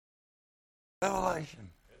Revelation.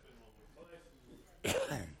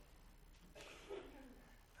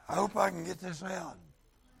 I hope I can get this out.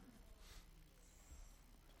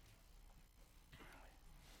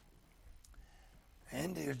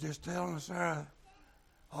 Andy was just telling us there,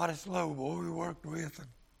 Otis Lowe, boy we worked with, and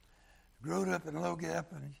grew up in Low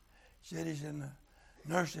Gap, and he said he's in the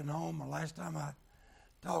nursing home. The last time I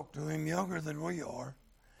talked to him, younger than we are,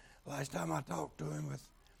 last time I talked to him with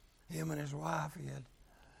him and his wife, he had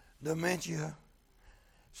dementia.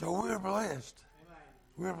 So we're blessed. Amen.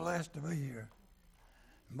 We're blessed to be here.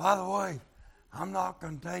 And by the way, I'm not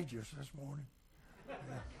contagious this morning.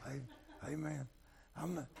 Amen.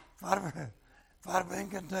 If I'd have been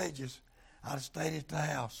contagious, I'd have stayed at the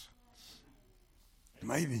house.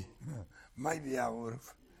 Maybe I would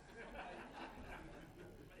have.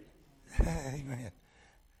 Amen.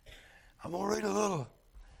 I'm going to read a little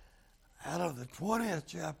out of the 20th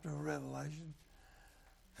chapter of Revelation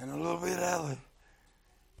and a little bit out of the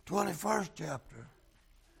 21st chapter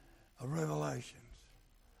of Revelations.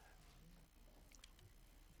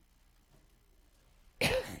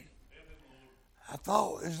 I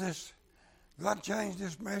thought, God changed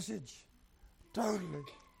this message totally.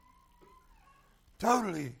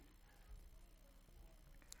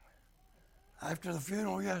 After the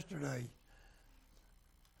funeral yesterday,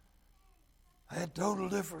 I had total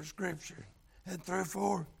different scripture. Had 3 or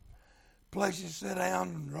 4 places set down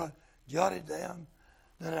and jotted down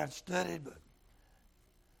that I'd studied, but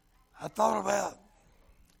I thought about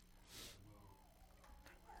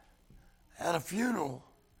at a funeral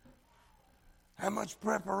how much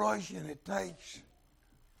preparation it takes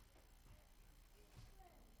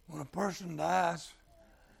when a person dies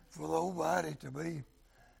for the whole body to be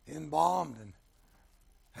embalmed, and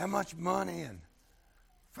how much money, and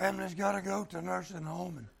families got to go to nursing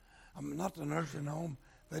home, and not the nursing home,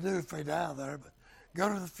 they do if they die there, but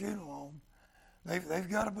go to the funeral home. They've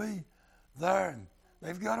got to be there, and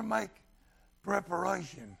they've got to make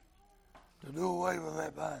preparation to do away with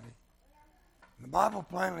that body. And the Bible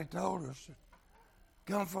plainly told us it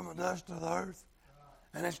comes from the dust of the earth,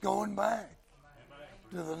 and it's going back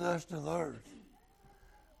to the dust of the earth.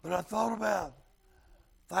 But I thought about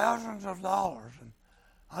thousands of dollars, and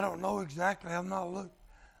I don't know exactly, I've not looked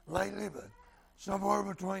lately, but somewhere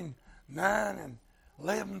between $9,000 and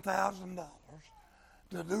 $11,000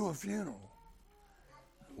 to do a funeral.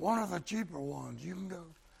 One of the cheaper ones, you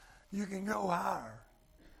can go higher.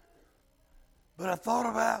 But I thought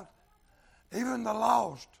about even the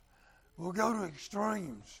lost will go to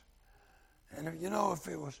extremes. And if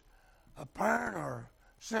it was a parent or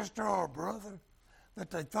sister or brother that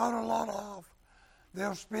they thought a lot of,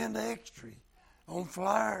 they'll spend extra on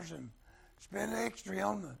flyers and spend extra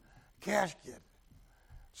on the casket.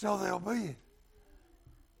 So they'll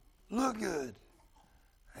look good.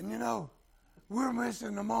 And we're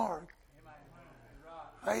missing the mark.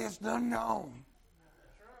 Hey, it's done gone.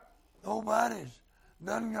 Nobody's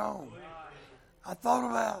done gone. I thought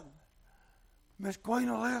about Miss Queen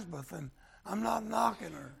Elizabeth, and I'm not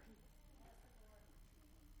knocking her.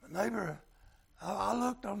 But neighbor, I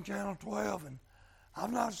looked on Channel 12, and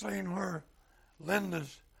I've not seen her,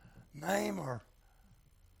 Linda's name or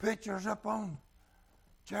pictures up on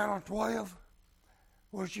Channel 12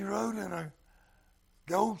 where she rode in a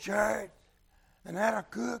gold chariot and had a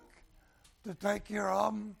cook to take care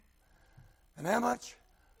of them, and how much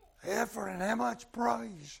effort and how much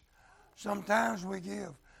praise sometimes we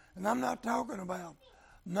give. And I'm not talking about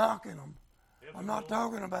knocking them. I'm not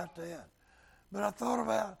talking about that. But I thought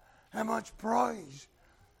about how much praise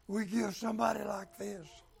we give somebody like this.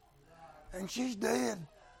 And she's dead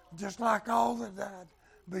just like all that died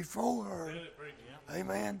before her.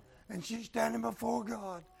 Amen. And she's standing before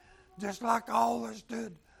God just like all that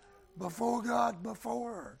stood before God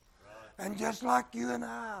before her. And just like you and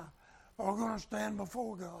I are going to stand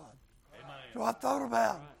before God. Amen. So I thought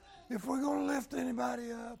about if we're going to lift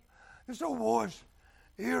anybody up, this old boy's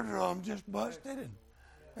eardrum just busted,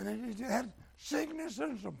 and he had sickness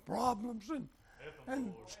and some problems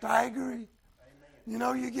and staggering.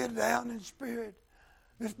 You get down in spirit.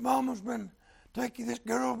 This girl's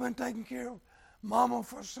been taking care of mama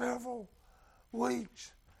for several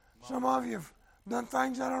weeks. Some of you have done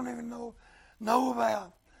things I don't even know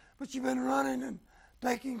about. But you've been running and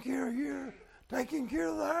taking care of here, taking care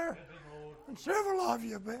of there. And several of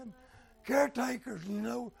you have been caretakers. You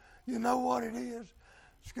know what it is.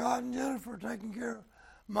 Scott and Jennifer taking care of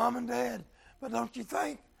mom and dad. But don't you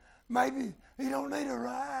think maybe he don't need a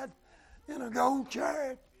ride in a gold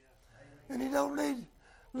chariot? And he don't need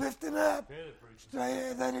lifting up.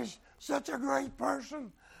 That is such a great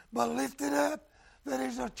person. But lifting up that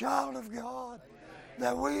he's a child of God.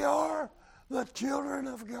 That we are the children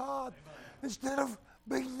of God. Instead of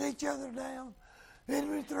beating each other down.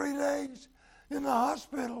 Every 3 days in the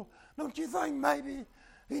hospital, don't you think maybe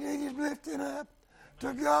he needed lifting up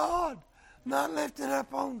to God, not lifted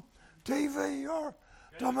up on TV or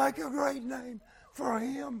to make a great name for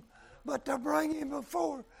him, but to bring him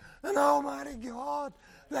before an almighty God,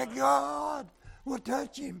 that God will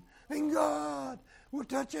touch him and God will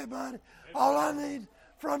touch everybody. All I need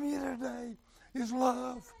from you today is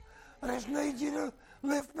love. I just need you to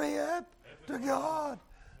lift me up to God,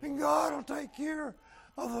 and God will take care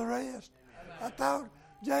of the rest. I thought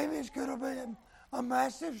Jamie's could have been a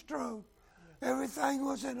massive stroke. Everything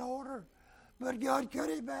was in order, but God cut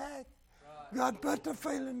it back. God put the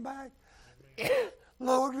feeling back,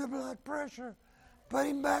 lowered the blood pressure, put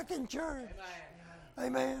him back in church.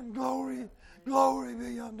 Amen. Glory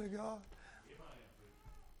be unto God.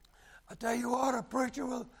 I tell you what, a preacher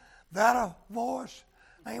without a voice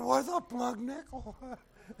ain't worth a plug nickel.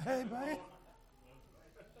 Amen.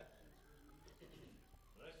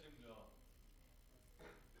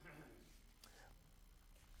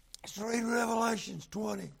 Let's read Revelations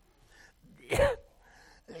 20.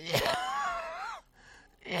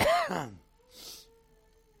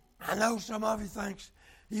 I know some of you thinks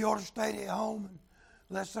you ought to stay at home and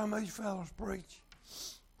let some of these fellows preach.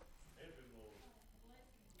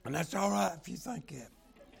 And that's all right if you think that.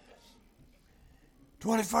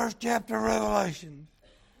 21st chapter of Revelation.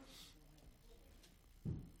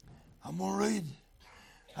 I'm going to read.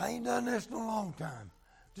 I ain't done this in a long time.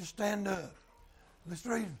 Just stand up. Let's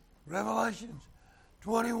read Revelations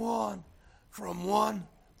 21 from 1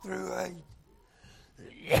 through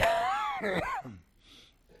 8.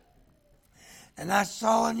 And I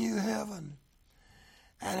saw a new heaven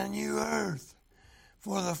and a new earth,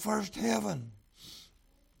 for the first heaven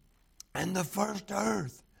and the first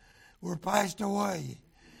earth were passed away,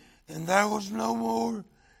 and there was no more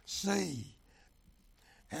sea.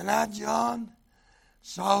 And I, John,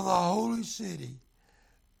 saw the holy city,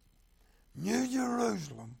 New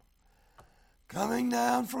Jerusalem, coming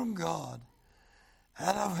down from God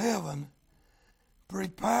out of heaven,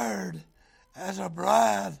 prepared as a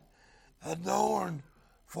bride adorned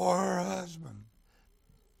for her husband.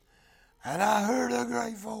 And I heard a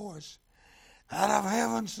great voice out of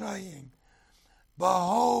heaven saying,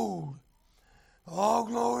 Behold, all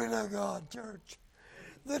glory to God, church.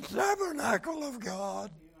 The tabernacle of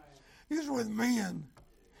God is with men,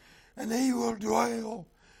 and he will dwell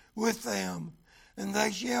with them, and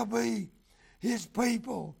they shall be his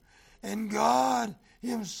people, and God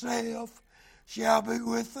himself shall be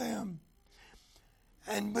with them,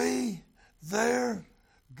 and be their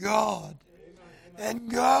God.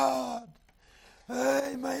 And God,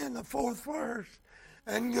 amen, the 4th verse,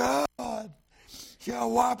 and God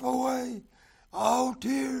shall wipe away all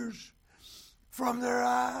tears from their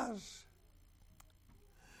eyes,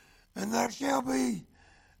 and there shall be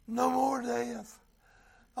no more death.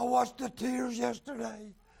 I watched the tears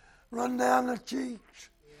yesterday run down the cheeks.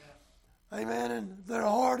 Amen, and their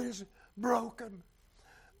heart is broken.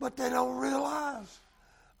 But they don't realize,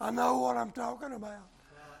 I know what I'm talking about.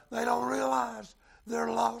 They don't realize their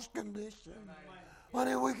lost condition.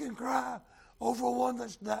 Honey, we can cry over one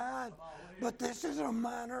that's died, but this is a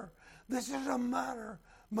minor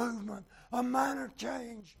movement, a minor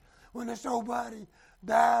change when this old body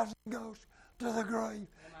dies and goes to the grave.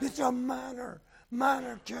 It's a minor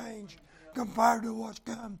change compared to what's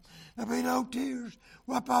come. There'll be no tears,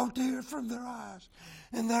 wipe all tears from their eyes,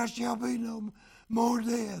 and there shall be no more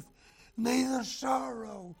death, neither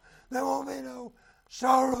sorrow. There won't be no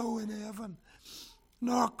sorrow in heaven,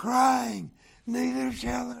 nor crying, neither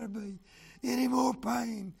shall there be any more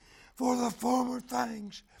pain, for the former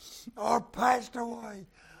things are passed away.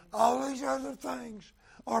 All these other things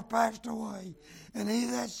are passed away. And he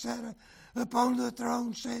that sat upon the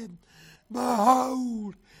throne said,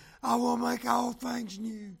 Behold, I will make all things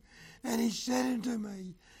new. And he said unto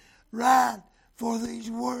me, Write, for these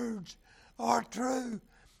words are true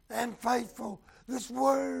and faithful. This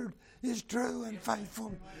word is true and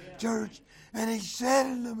faithful, church. And he said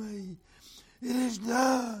unto me, It is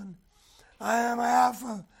done. I am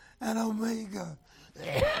Alpha and Omega,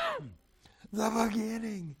 the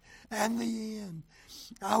beginning and the end.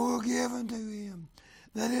 I will give unto him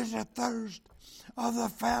that is athirst of the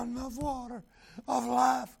fountain of water of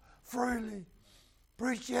life freely.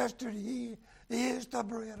 Preached yesterday, he is the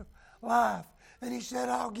bread of life. And he said,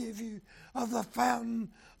 I'll give you of the fountain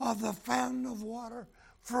of water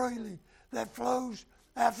freely that flows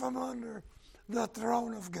out from under the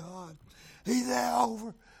throne of God. He that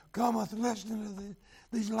overcometh, listen to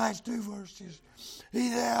these last 2 verses. He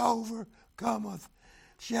that overcometh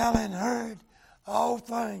shall inherit all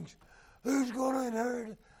things. Who's going to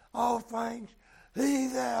inherit all things? He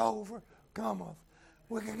that overcometh.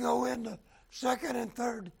 We can go into 2nd and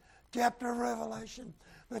 3rd chapter of Revelation,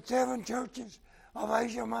 the 7 churches of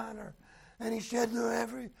Asia Minor. And he said to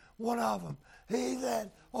every one of them, he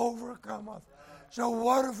that overcometh. So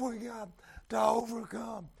what have we got to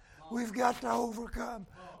overcome? We've got to overcome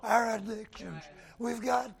our addictions. We've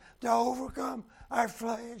got to overcome our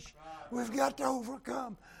flesh. We've got to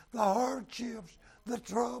overcome the hardships, the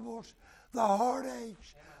troubles, the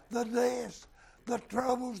heartaches, the deaths, the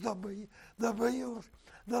troubles, the bills,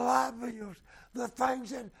 the light bills, the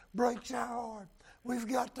things that breaks our heart. We've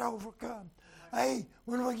got to overcome. Hey,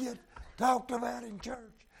 when we get talked about in church,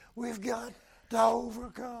 we've got to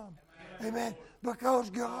overcome. Amen. Because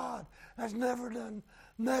God has never done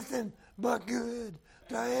nothing but good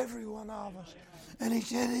to every one of us. And he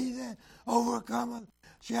said, he that overcometh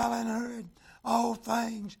shall inherit all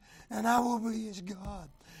things, and I will be his God,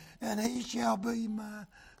 and he shall be my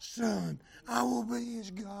son. I will be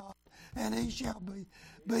his God, and he shall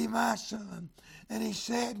be my son. And he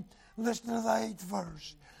said, listen to the 8th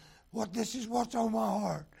verse. This is what's on my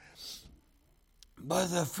heart. But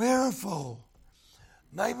the fearful,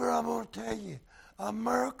 neighbor, I'm going to tell you,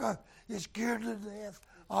 America is scared to death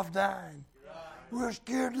of dying. We're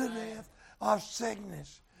scared to death of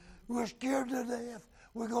sickness. We're scared to death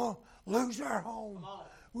we're going to lose our home.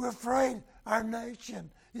 We're afraid our nation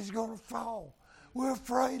is going to fall. We're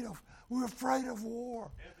afraid of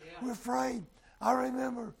war. We're afraid. I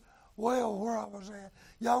remember well where I was at.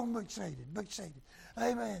 Y'all can be seated.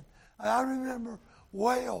 Amen. I remember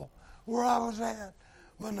well where I was at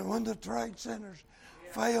when the trade centers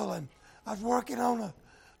fell, and I was working on a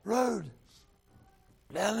road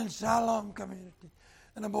down in Siloam community,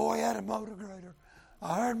 and a boy had a motor grader.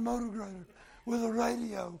 I heard motor grader with a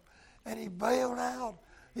radio, and he bailed out.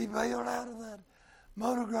 He bailed out of that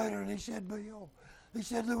motor grader, and he said, Bill, he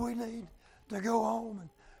said, do we need to go home and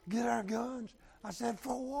get our guns? I said,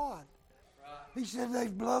 for what? He said,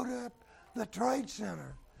 they've blown up the trade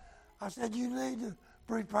center. I said, you need to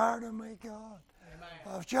prepare to meet God.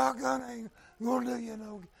 A shotgun ain't going to do you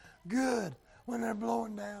no good when they're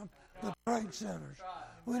blowing down the trade centers.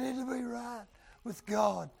 We need to be right with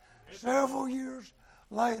God. Several years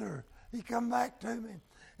later, he come back to me,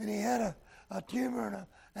 and he had a tumor and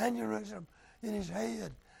an aneurysm in his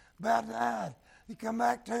head. About died. He come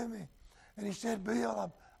back to me, and he said,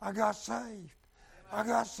 Bill, I got saved. I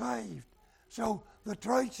got saved. So the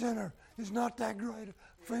trade center is not that great a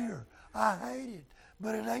fear. I hate it,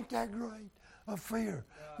 but it ain't that great a fear.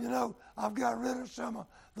 You know, I've got rid of some of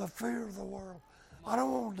the fear of the world. I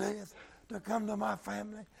don't want death to come to my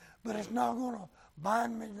family, but it's not going to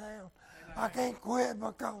bind me down. I can't quit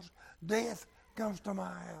because death comes to my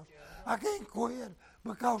house. I can't quit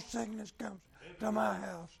because sickness comes to my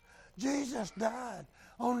house. Jesus died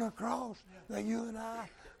on the cross that you and I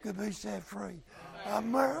could be set free.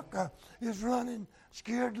 America is running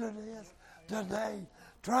scared to death today,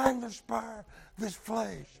 trying to spare this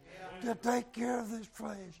flesh, to take care of this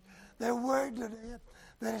flesh. They're worried to death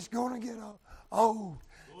that it's going to get old,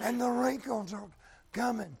 and the wrinkles are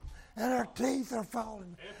coming, and our teeth are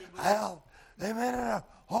falling out. Amen. And our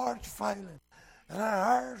heart's failing, and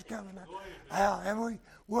our hair's coming out, and we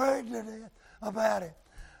worried to death about it.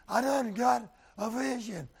 I done got a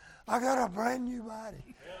vision. I got a brand new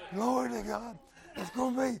body. Glory to God. It's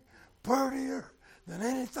going to be prettier than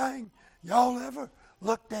anything y'all ever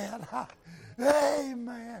looked at.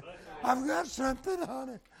 Amen. I've got something on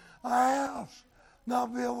it. A house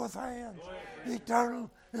not built with hands.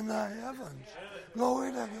 Eternal in the heavens.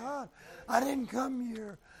 Glory to God. I didn't come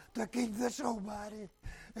here to keep this old body.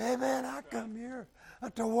 Amen. I come here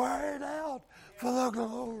to wear it out for the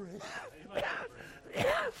glory.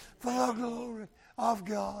 For the glory of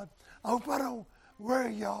God. I hope I don't wear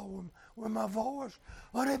y'all with my voice,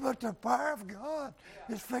 honey, but the power of God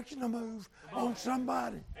is fixing to move on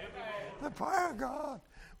somebody. The power of God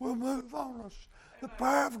will move on us. The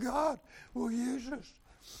power of God will use us.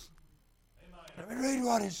 Let me read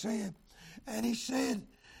what he said. And he said,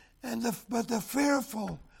 but the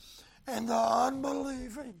fearful and the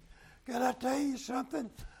unbelieving. Can I tell you something?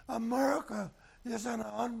 America is an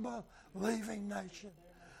unbelieving nation.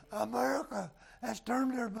 America has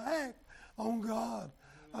turned their back on God.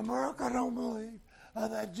 America don't believe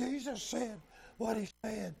that Jesus said what he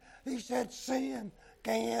said. He said sin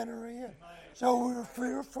can't enter in. So we're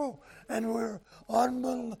fearful and we're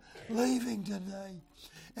unbelieving today.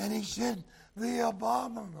 And he said the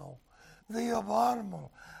abominable.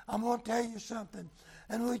 I'm going to tell you something.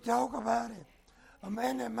 And we talk about it. A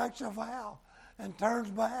man that makes a vow and turns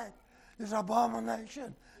back is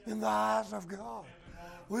abomination in the eyes of God.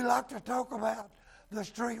 We like to talk about the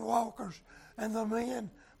streetwalkers and the men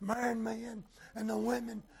marrying men and the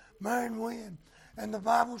women marrying women. And the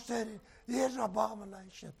Bible said it is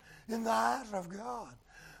abomination in the eyes of God.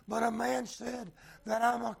 But a man said that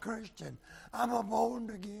I'm a Christian, I'm a born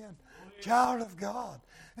again child of God,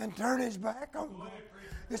 and turn his back on God.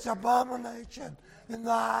 It's abomination in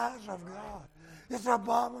the eyes of God. It's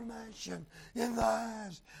abomination in the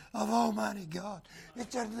eyes of Almighty God.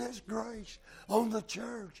 It's a disgrace on the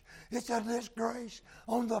church. It's a disgrace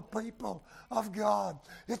on the people of God.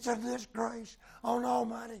 It's a disgrace on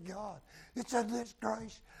Almighty God. It's a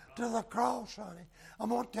disgrace to the cross, honey. I'm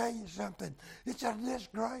going to tell you something. It's a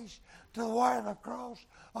disgrace to wear the cross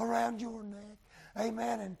around your neck.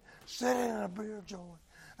 Amen. And sitting in a beer joint.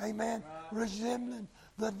 Amen. Resembling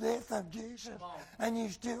the death of Jesus. And you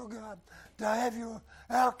still got to have your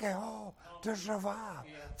alcohol to survive.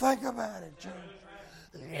 Think about it,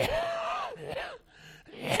 church.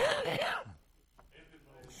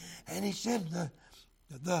 And he said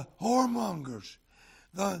the whoremongers,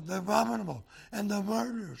 the abominable, and the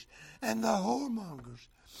murderers, and the whoremongers.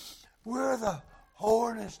 We're the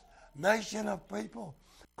whorest nation of people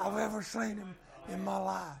I've ever seen in my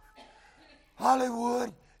life.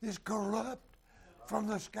 Hollywood is corrupt from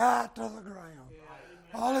the sky to the ground.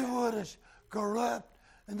 Hollywood is corrupt,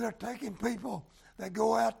 and they're taking people that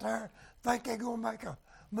go out there, think they're going to make a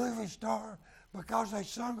movie star because they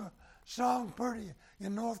sung a song pretty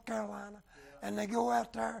in North Carolina, and they go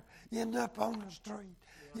out there, end up on the street,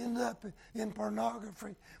 end up in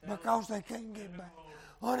pornography because they can't get back.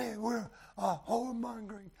 Honey, we're a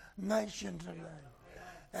whoremongering nation today.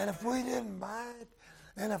 And if we didn't buy it,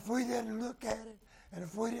 and if we didn't look at it, and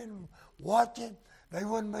if we didn't watch it, there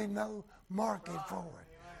wouldn't be no market for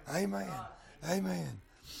it. Amen. Amen.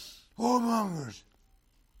 Whoremongers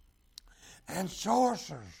and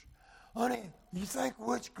sorcerers. Honey, you think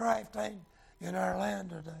witchcraft ain't in our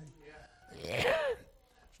land today?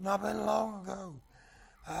 It's not been long ago.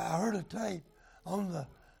 I heard a tape on the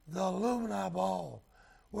Illumini Ball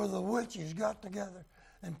where the witches got together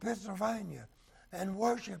in Pennsylvania and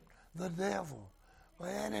worshiped the devil.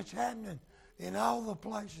 And it's happening in all the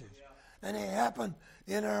places. And it happened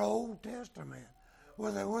in our Old Testament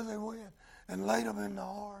where they went and laid them in the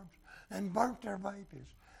arms and burnt their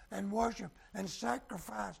babies and worshiped and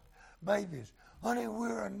sacrificed babies. Honey,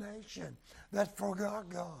 we're a nation that forgot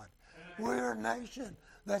God. We're a nation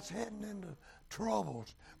that's heading into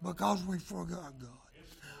troubles because we forgot God.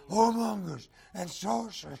 Whoremongers and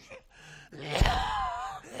sorcerers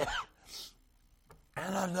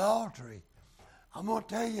and adultery. I'm going to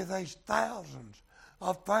tell you there's thousands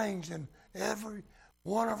of things in every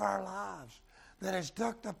one of our lives that has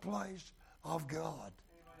took the place of God.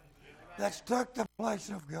 That's took the place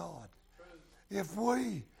of God. If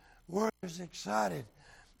we were as excited,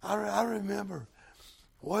 I remember,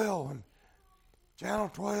 well, when Channel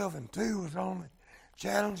 12 and 2 was on the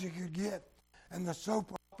channels you could get, and the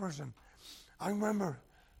soap operas, and I remember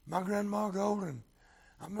my grandma Golden,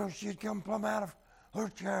 I remember she'd come plumb out of her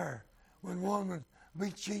chair when one would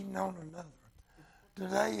be cheating on another.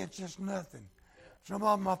 Today, it's just nothing. Some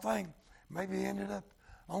of them, I think, maybe ended up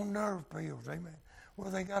on nerve pills, amen,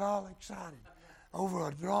 where they got all excited over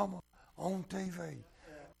a drama on TV.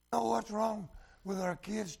 You know what's wrong with our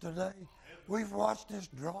kids today? We've watched this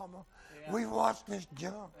drama. We've watched this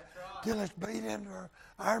junk till it's beat into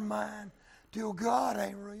our mind, till God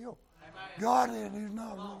ain't real. God is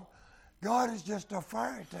not real. God is just a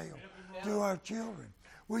fairy tale to our children.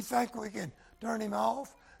 We think we can turn him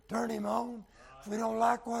off, turn him on. If we don't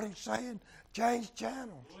like what he's saying, change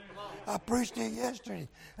channels. I preached it yesterday,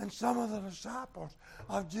 and some of the disciples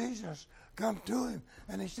of Jesus come to him,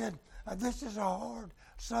 and he said, this is a hard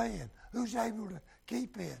saying. Who's able to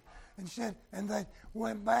keep it? And said, and they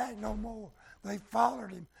went back no more. They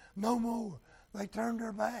followed him no more. They turned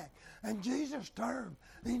their back. And Jesus turned.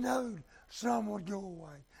 He knew some would go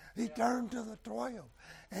away. He turned to the 12,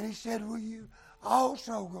 and he said, will you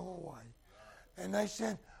also go away? And they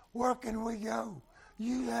said, where can we go?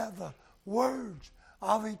 You have the words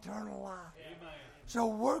of eternal life. Amen. So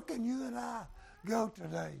where can you and I go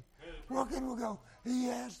today? Where can we go? He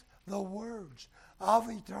has the words of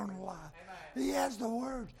eternal life. Amen. He has the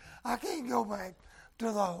words. I can't go back to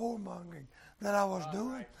the whoremongering that I was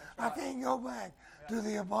doing. I can't go back to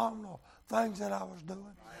the abominable things that I was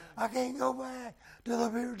doing. I can't go back to the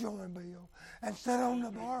beer joint bill and sit on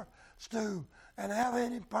the bar stool and have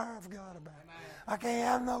any power of God about me. I can't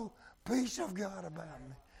have no peace of God about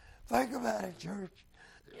me. Think about it, church.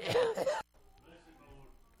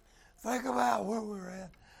 Think about where we're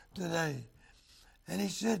at today. And he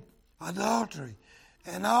said, adultery,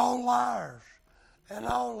 and all liars, and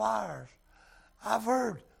all liars. I've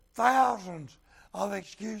heard thousands of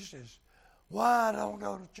excuses why I don't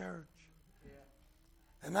go to church.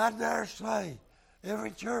 And I dare say,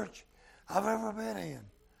 every church I've ever been in,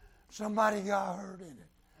 somebody got hurt in it.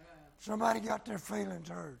 Somebody got their feelings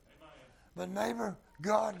hurt. But neighbor,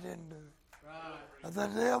 God didn't do it. The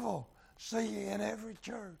devil see you in every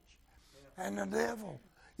church. And the devil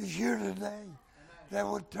is here today that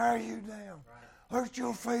would tear you down, hurt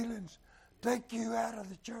your feelings, take you out of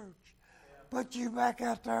the church, put you back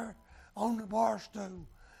out there on the bar stool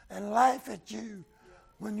and laugh at you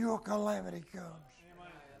when your calamity comes.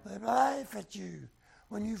 They laugh at you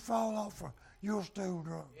when you fall off your stool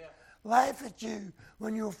drunk. Laugh at you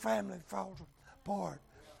when your family falls apart.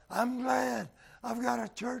 I'm glad I've got a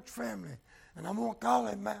church family, and I'm going to call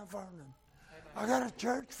it Mount Vernon. I got a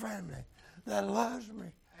church family that loves me.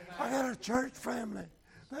 I got a church family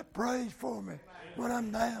that prays for me when I'm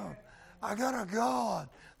down. I got a God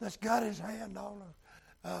that's got his hand on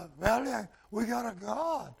us. Valley, we got a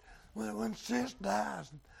God. When sis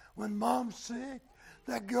dies, when mom's sick,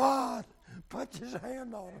 that God puts his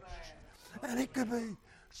hand on us. And it could be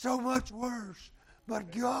so much worse,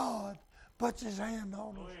 but God puts his hand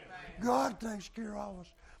on us. God takes care of us.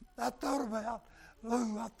 I thought about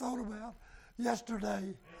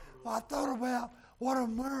yesterday, I thought about what a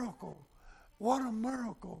miracle.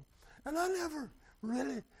 And I never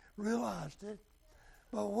really realized it,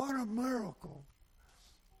 but what a miracle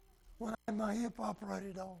when I had my hip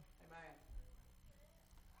operated on.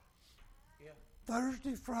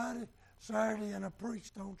 Thursday, Friday, Saturday, and I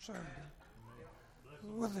preached on Sunday.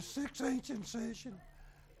 With a 6-inch incision,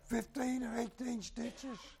 15 or 18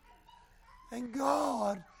 stitches. And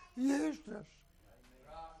God used us.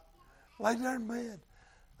 Lay there in bed.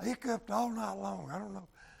 I hiccuped all night long. I don't know.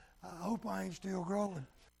 I hope I ain't still growing.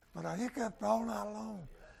 But I hiccuped all night long.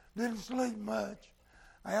 Didn't sleep much.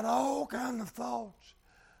 I had all kinds of thoughts.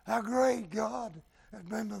 How great God has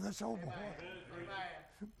been to this old boy.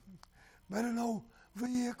 Been in old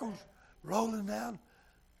vehicles rolling down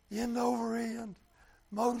end over end.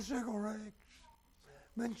 Motorcycle wrecks.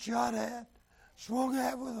 Been shot at. Swung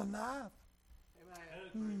at with a knife.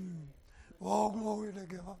 Oh, glory to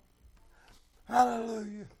God.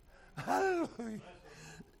 Hallelujah. Hallelujah.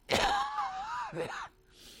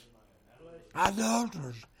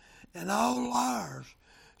 Adulterers and all liars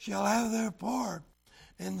shall have their part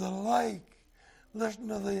in the lake. Listen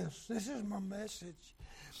to this. This is my message.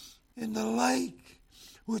 In the lake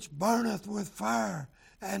which burneth with fire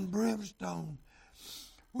and brimstone,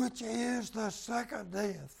 which is the second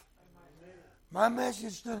death. My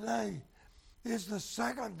message today is the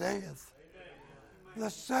second death. The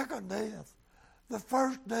second death. The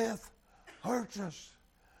first death hurts us,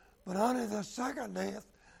 but honey, the second death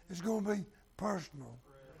is going to be personal.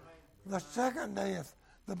 The second death,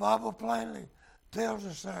 the Bible plainly tells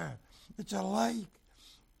us there, it's a lake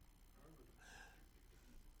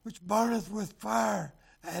which burneth with fire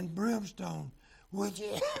and brimstone, which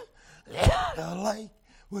is a lake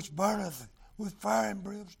which burneth with fire and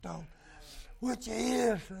brimstone, which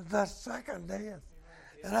is the second death.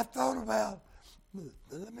 And I thought about,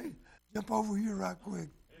 let me jump over here right quick.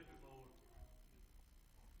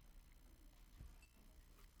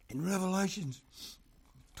 In Revelation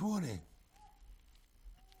 20,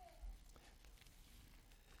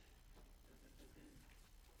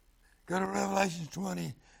 go to Revelation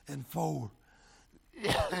 20 and 4.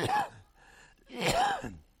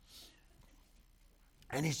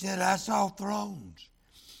 And he said, I saw thrones,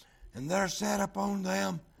 and there sat upon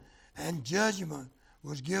them, and judgment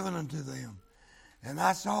was given unto them. And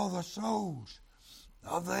I saw the souls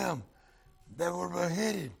of them that were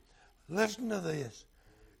beheaded. Listen to this.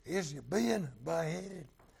 Is being beheaded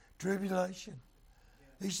tribulation?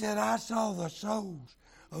 He said, I saw the souls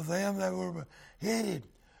of them that were beheaded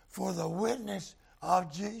for the witness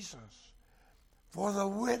of Jesus. For the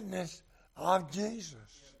witness of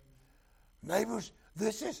Jesus. Neighbors,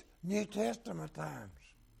 this is New Testament times.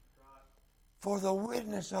 For the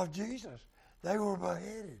witness of Jesus, they were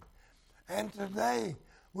beheaded. And today,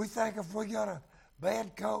 we think if we got a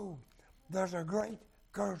bad cold, there's a great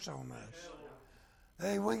curse on us.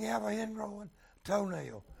 Hey, we can have an ingrowing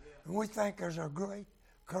toenail, and we think there's a great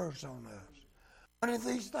curse on us. None of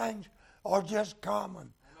these things are just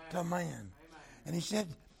common to man. And he said,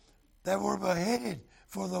 they were beheaded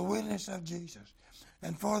for the witness of Jesus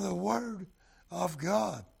and for the word of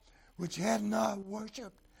God, which had not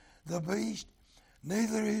worshipped the beast,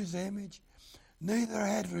 neither his image, neither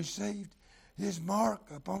had received his mark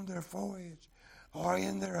upon their foreheads or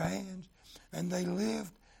in their hands, and they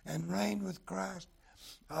lived and reigned with Christ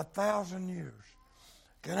 1,000 years.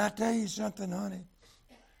 Can I tell you something, honey?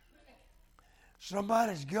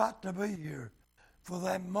 Somebody's got to be here for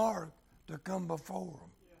that mark to come before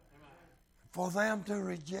them, for them to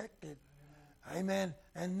reject it. Amen.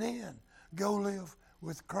 And then go live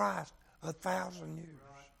with Christ 1,000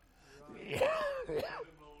 years.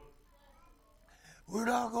 We're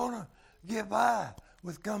not going to get by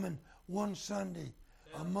with coming one Sunday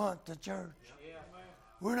a month to church.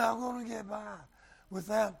 We're not going to get by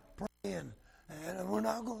without praying. And we're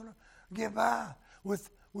not going to get by with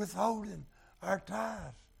withholding our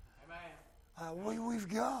tithes. We've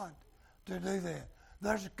got to do that.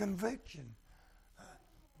 There's a conviction.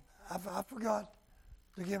 I forgot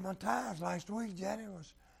to get my tithes last week. Jenny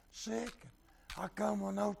was sick. I come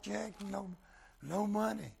with no check, no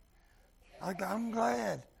money. I'm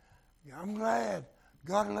glad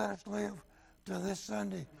God let us live to this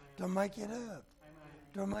Sunday to make it up.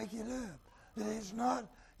 To make it up. It's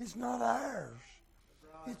not ours.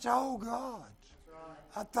 It's all God's.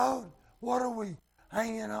 I thought, what are we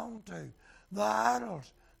hanging on to? The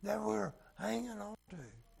idols that we're hanging on to.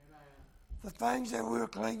 The things that we're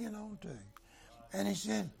clinging on to. And he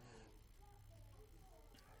said,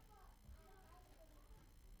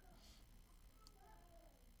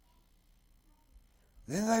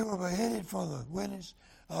 then they were beheaded for the witness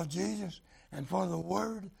of Jesus and for the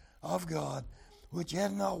word of God, which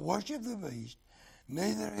had not worshipped the beast,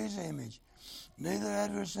 neither his image, neither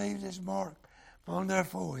had received his mark upon their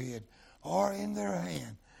forehead or in their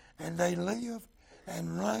hand. And they lived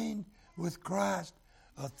and reigned with Christ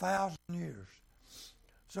 1,000 years.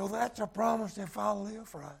 So that's a promise if I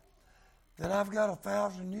live right, that I've got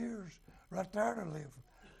 1,000 years right there to live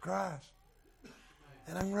with Christ.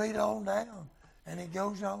 And I can read on down, and it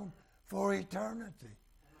goes on for eternity.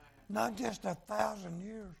 Not just 1,000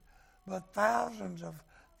 years, but thousands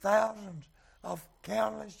of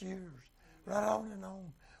countless years, right on and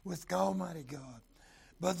on with Almighty God.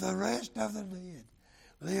 But the rest of the dead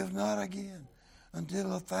live not again until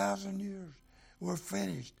 1,000 years were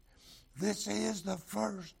finished. This is the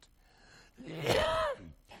first.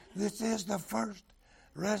 This is the first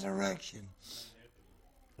resurrection.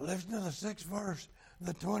 Listen to the 6th verse,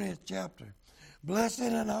 the 20th chapter. Blessed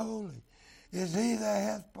and holy is he that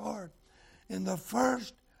hath part in the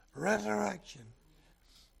first resurrection.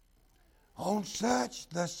 On such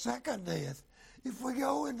the second death, if we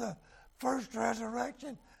go in the first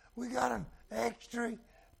resurrection, we got an extra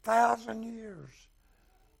 1,000 years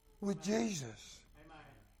with Jesus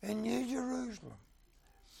in New Jerusalem.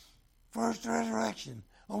 First resurrection,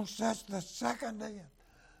 on such the second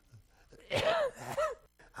death.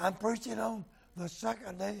 I'm preaching on the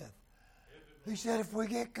second death. He said if we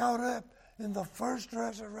get caught up in the first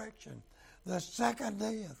resurrection, the second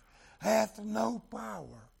death hath no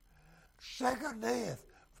power. Second death,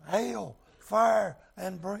 hell, fire,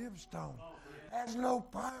 and brimstone, has no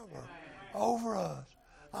power over us.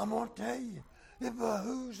 I'm going to tell you, it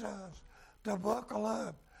behooves us to buckle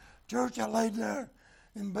up. Church, I laid there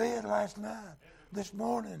in bed last night, this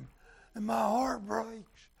morning, and my heart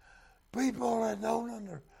breaks. People that don't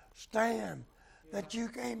understand that you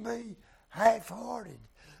can't be half-hearted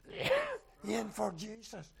in for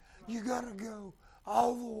Jesus. You got to go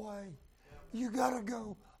all the way. You got to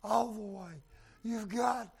go all the way. You've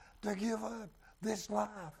got to give up this life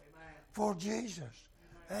for Jesus.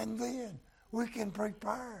 And then we can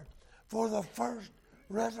prepare for the first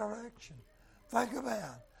resurrection. Think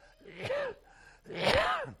about it.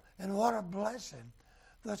 And what a blessing.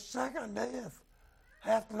 The second death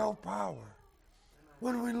hath no power.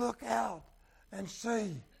 When we look out and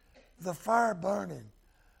see the fire burning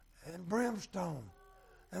and brimstone,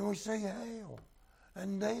 and we see hell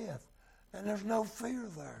and death, and there's no fear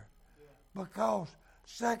there, because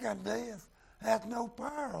second death hath no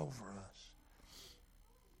power over us.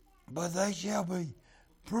 But they shall be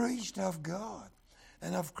priests of God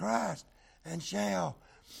and of Christ, and shall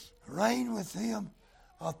reign with him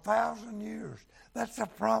 1,000 years. That's the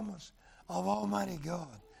promise of Almighty God.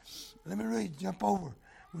 Let me read, we'll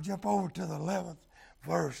jump over to the 11th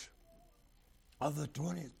verse of the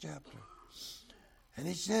 20th chapter. And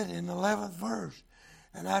he said in the 11th verse,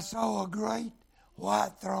 and I saw a great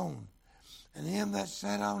white throne, and him that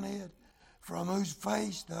sat on it, from whose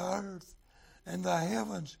face the earth and the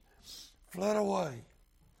heavens fled away.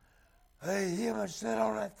 Hey, him that sat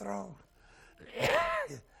on that throne,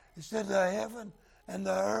 he said the heaven and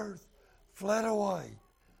the earth fled away.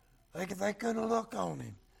 They couldn't look on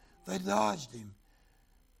him. They dodged him.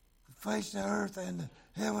 The face of the earth and the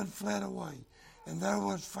heaven fled away, and there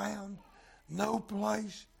was found no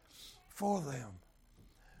place for them.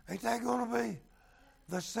 Ain't that going to be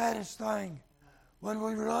the saddest thing When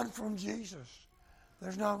we run from Jesus,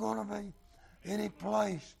 there's not going to be any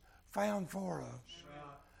place found for us.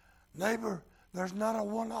 Neighbor, there's not a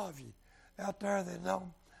one of you out there that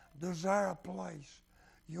don't desire a place.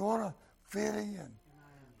 You want to fit in.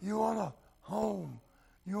 You want a home.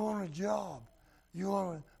 You want a job. You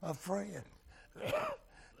want a friend.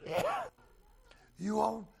 You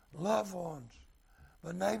want loved ones.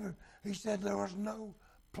 But neighbor, he said there was no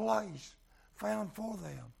place found for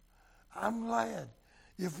them. I'm glad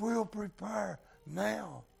if we'll prepare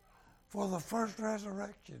now for the first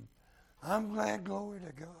resurrection. I'm glad, glory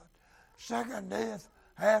to God. Second death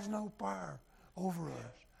has no power over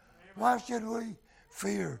us. Why should we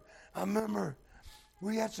fear? I remember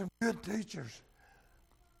we had some good teachers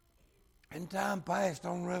in time past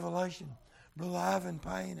on Revelation. Brother Ivan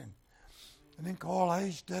Payne and then Carl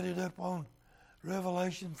Hayes studied up on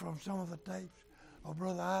Revelation from some of the tapes of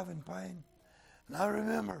Brother Ivan Payne. And I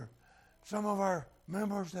remember some of our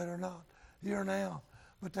members that are not here now,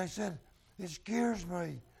 but they said, it scares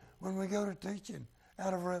me when we go to teaching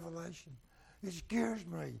out of Revelation. It scares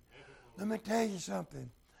me. Let me tell you something.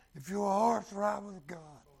 If you're a horse ride with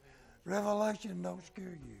God, Revelation don't scare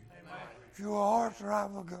you. If you're a horse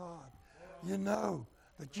ride with God, you know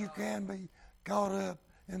that you can be caught up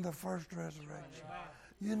in the first resurrection.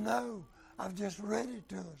 You know, I've just read it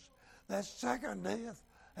to us. That second death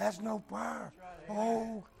has no power.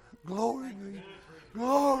 Oh, glory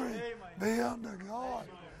be unto God.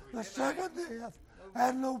 The second death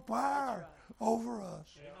has no power over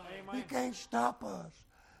us. He can't stop us.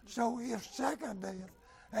 So if second death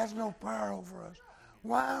has no power over us,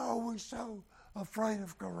 why are we so afraid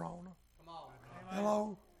of Corona?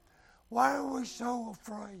 Hello? Why are we so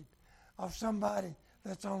afraid of somebody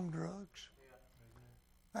that's on drugs?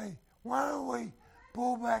 Hey, why don't we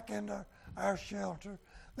pull back into our shelter?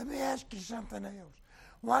 Let me ask you something else.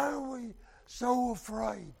 Why are we so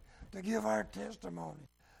afraid to give our testimony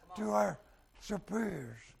to our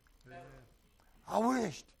superiors? I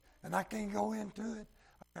wished, and I can't go into it.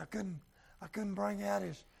 I couldn't bring out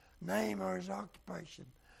his name or his occupation,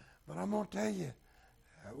 but I'm gonna tell you,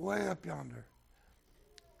 way up yonder,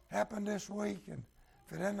 happened this week, and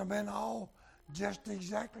if it hadn't have been all just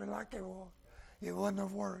exactly like it was, it wouldn't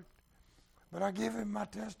have worked. But I give him my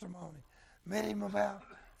testimony. Met him about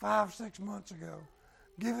 5-6 months ago.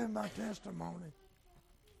 Give him my testimony.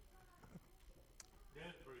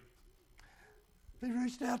 He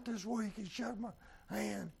reached out this week. He shook my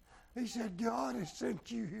hand. He said, God has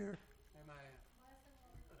sent you here.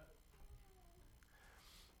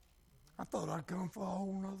 I thought I'd come for a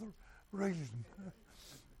whole other reason. I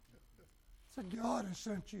said, God has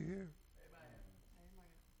sent you here.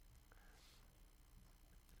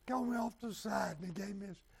 Called me off to the side and he gave me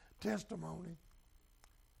his testimony.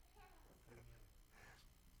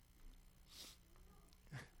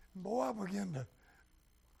 Boy, I began to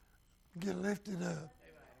get lifted up.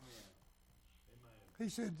 He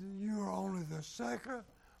said, you are only the second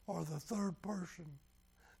or the third person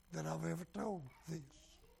that I've ever told this,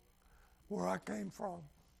 where I came from.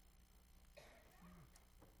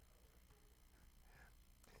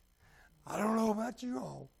 I don't know about you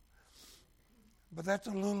all, but that's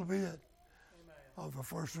a little bit of the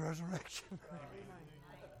first resurrection.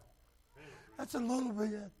 That's a little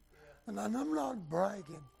bit. And I'm not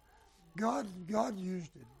bragging. God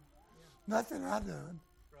used it. Nothing I done.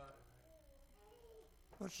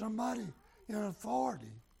 But somebody in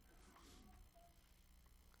authority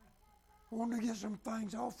wanted to get some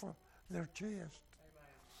things off of their chest.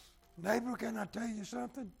 Neighbor, can I tell you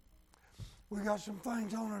something? We got some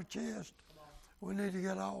things on our chest we need to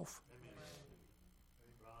get off.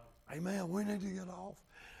 Amen. We need to get off.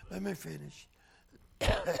 Let me finish.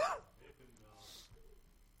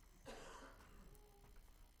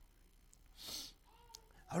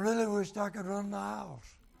 I really wished I could run the aisles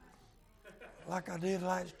like I did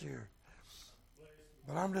last year.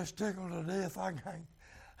 But I'm just tickled to death. I can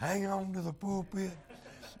hang on to the pulpit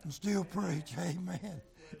and still preach. Amen.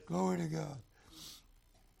 Glory to God.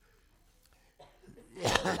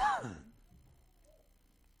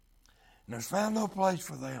 And there's found no place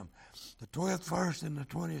for them. The 12th verse in the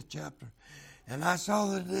 20th chapter. And I saw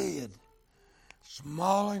the dead,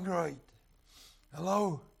 small and great.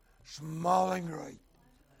 Hello? Small and great.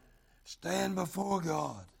 Stand before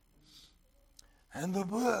God. And the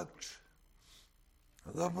books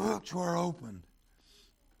were opened.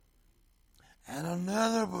 And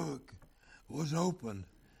another book was opened,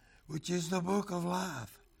 which is the book of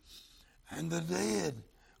life. And the dead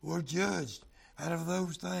were judged out of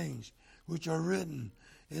those things which are written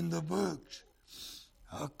in the books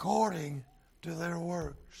according to their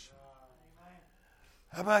works.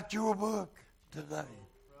 How about your book? today.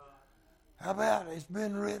 How about it's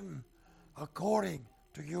been written according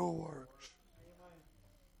to your works?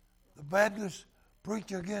 The Baptists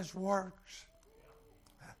preach against works.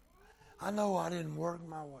 I know I didn't work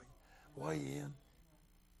my way in.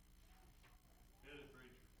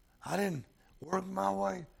 I didn't work my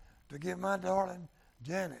way to get my darling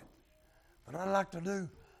Janet. But I'd like to do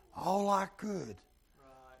all I could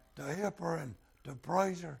to help her and to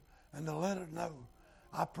praise her and to let her know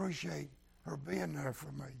I appreciate her being there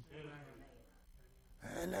for me.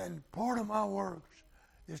 And part of my works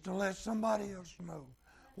is to let somebody else know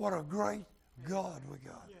what a great God we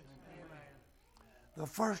got. The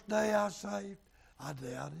first day I saved, I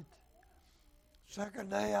doubted. Second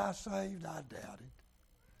day I saved, I doubted.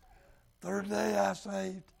 Third day I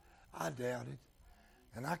saved, I doubted.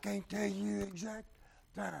 And I can't tell you the exact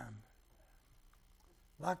time.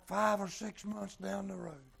 Like 5 or 6 months down the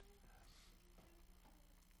road.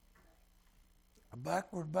 A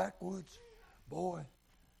backwoods boy.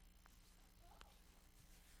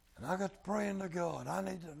 And I got to praying to God. I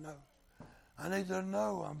need to know. I need to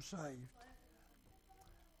know I'm saved.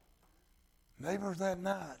 Neighbors, that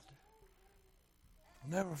night,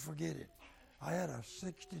 I'll never forget it. I had a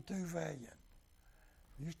 62 Valiant.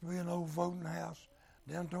 Used to be an old voting house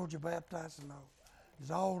down towards your baptizing hall.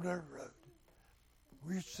 It's all dirt road.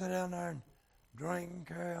 We used to sit down there and drink and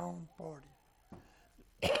carry on party.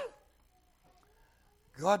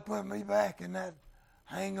 God put me back in that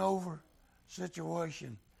hangover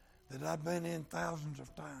situation that I've been in thousands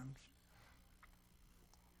of times.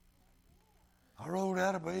 I rolled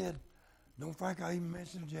out of bed. Don't think I even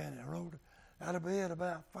mentioned Janet. I rolled out of bed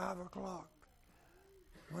about 5 o'clock.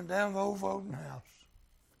 Went down to the old voting house.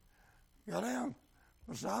 Got down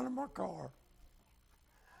beside of my car.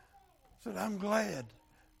 Said, I'm glad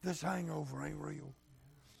this hangover ain't real.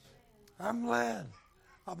 I'm glad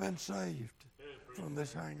I've been saved from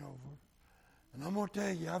this hangover. And I'm going to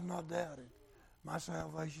tell you, I've not doubted my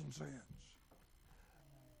salvation since.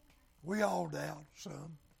 We all doubt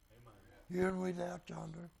some. Here and we doubt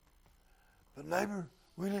yonder. But neighbor,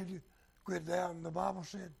 we need to quit doubting. The Bible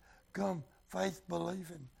said, come faith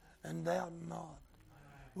believing and doubting not.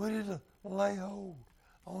 We need to lay hold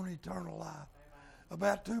on eternal life.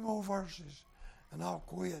 About 2 more verses and I'll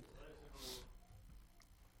quit.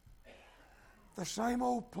 The same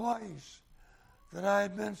old place that I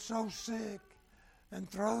had been so sick and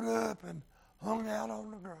thrown up and hung out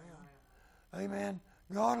on the ground. Amen.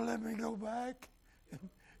 God let me go back and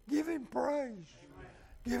give him praise.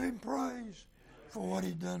 Give him praise for what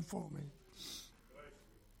he'd done for me.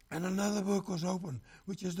 And another book was opened,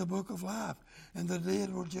 which is the book of life. And the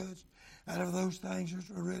dead were judged out of those things which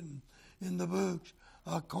were written in the books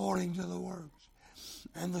according to the works.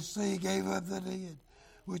 And the sea gave up the dead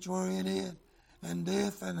which were in it, and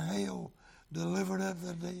death and hell delivered up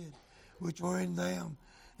the dead which were in them.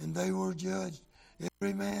 And they were judged,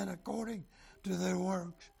 every man according to their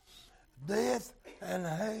works. Death and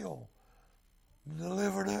hell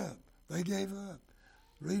delivered up. They gave up.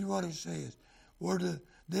 Read what it says. Were the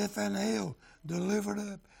death and hell delivered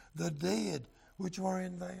up the dead which were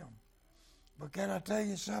in them. But can I tell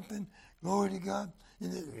you something? Glory to God.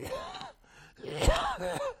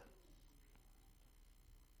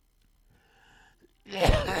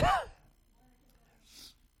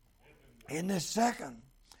 In this second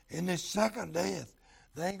death,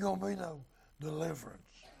 there ain't going to be no deliverance.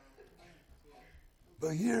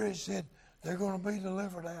 But here it said they're going to be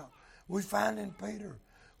delivered out. We find in Peter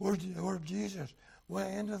where Jesus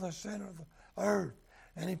went into the center of the earth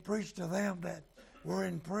and he preached to them that were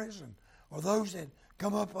in prison, or those that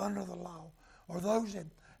come up under the law, or those that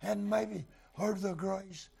hadn't maybe heard the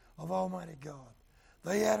grace of Almighty God.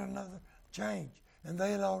 They had another change, and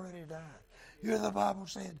they had already died. Here the Bible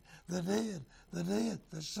said the dead,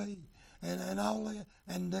 the sea, and all that,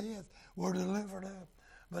 and death were delivered up.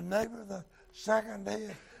 But neighbor, the second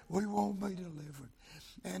death, we won't be delivered.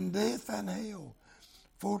 And death and hell,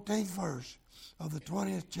 14th verse of the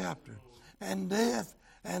 20th chapter, and death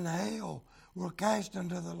and hell were cast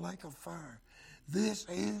into the lake of fire. This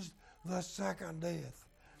is the second death.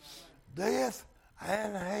 Death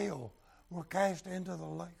and hell were cast into the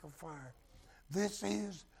lake of fire. This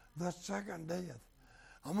is the second death.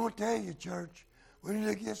 I'm going to tell you, church, we need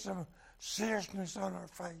to get some seriousness on our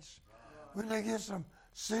face. We need to get some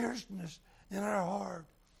seriousness in our heart.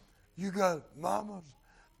 You got mamas,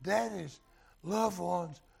 daddies, loved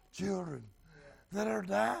ones, children that are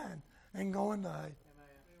dying and going to hell.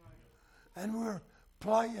 And we're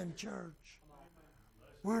playing church.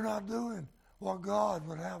 We're not doing what God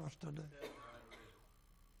would have us to do.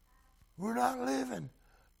 We're not living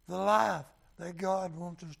the life that God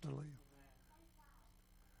wants us to live.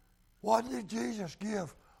 What did Jesus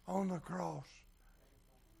give on the cross?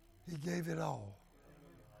 He gave it all.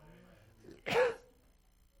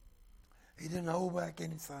 He didn't hold back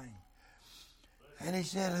anything. And he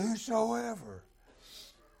said, whosoever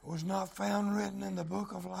was not found written in the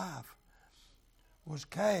book of life was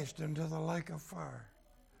cast into the lake of fire.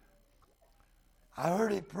 I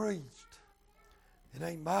heard it preached. It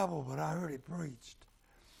ain't Bible, but I heard it preached.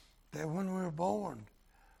 That when we were born,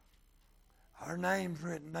 our name's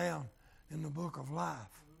written down in the book of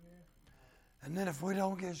life. And then if we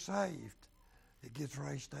don't get saved, it gets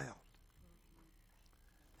erased out.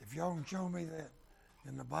 If y'all can show me that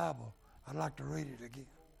in the Bible, I'd like to read it again.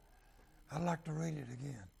 I'd like to read it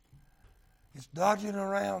again. It's dodging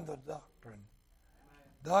around the doctrine.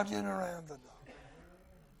 Dodging around the doctrine.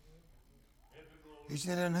 He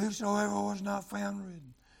said, and whosoever was not found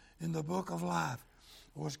written in the book of life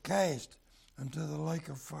was cast into the lake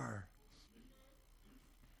of fire.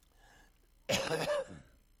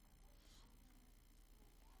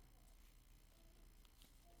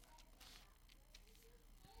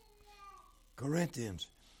 Corinthians,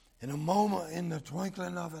 in a moment, in the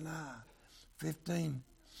twinkling of an eye,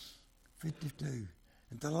 15:52.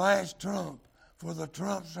 At the last trump, for the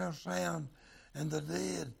trump shall sound, and the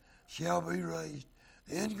dead shall be raised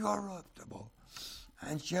incorruptible,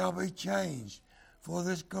 and shall be changed. For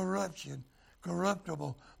this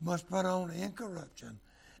corruptible must put on incorruption,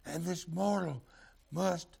 and this mortal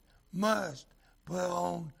must put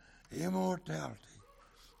on immortality.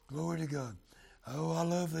 Glory to God. Oh, I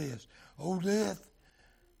love this. Oh, death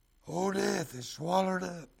is swallowed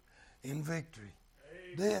up in victory.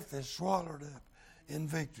 Death is swallowed up in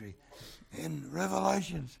victory. In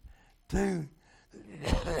Revelations 2,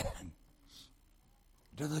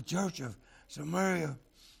 to the church of Samaria,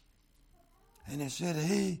 and it said,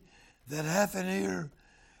 he that hath an ear,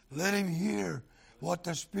 let him hear what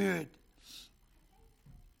the Spirit,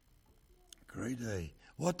 great day,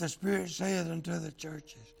 what the Spirit saith unto the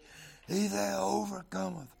churches. He that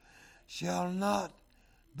overcometh shall not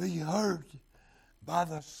be hurt by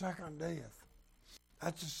the second death.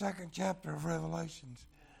 That's the second chapter of Revelations,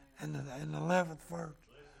 and the 11th verse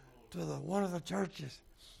to one of the churches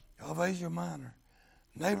of Asia Minor.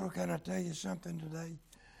 Neighbor, can I tell you something today?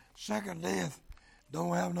 Second death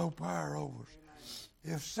don't have no power over us.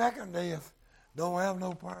 If second death don't have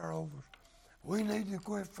no power over us, we need to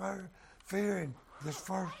quit fearing this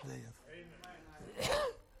first death.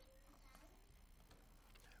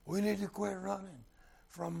 We need to quit running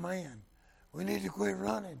from man. We need to quit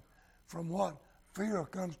running from what fear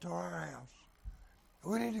comes to our house.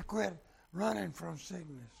 We need to quit running from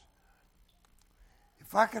sickness.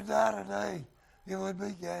 If I could die today, it would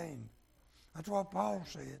be gain. That's what Paul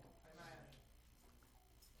said.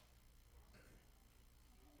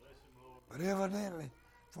 But evidently,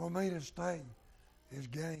 for me to stay is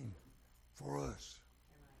gain for us.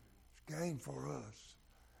 It's gain for us.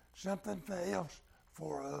 Something else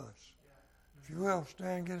for us. If you will,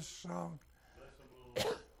 stand and get us a song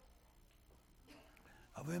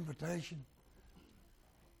of invitation.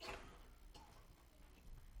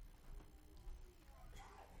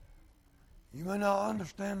 You may not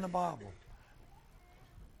understand the Bible,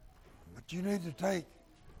 but you need to take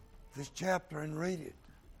this chapter and read it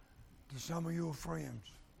to some of your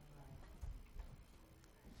friends.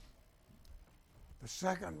 The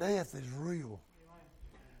second death is real.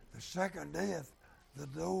 The second death, the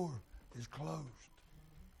door is closed.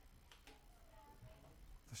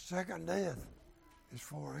 The second death is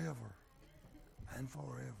forever and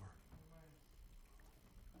forever.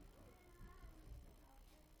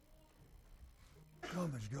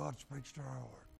 Come as God speaks to our heart.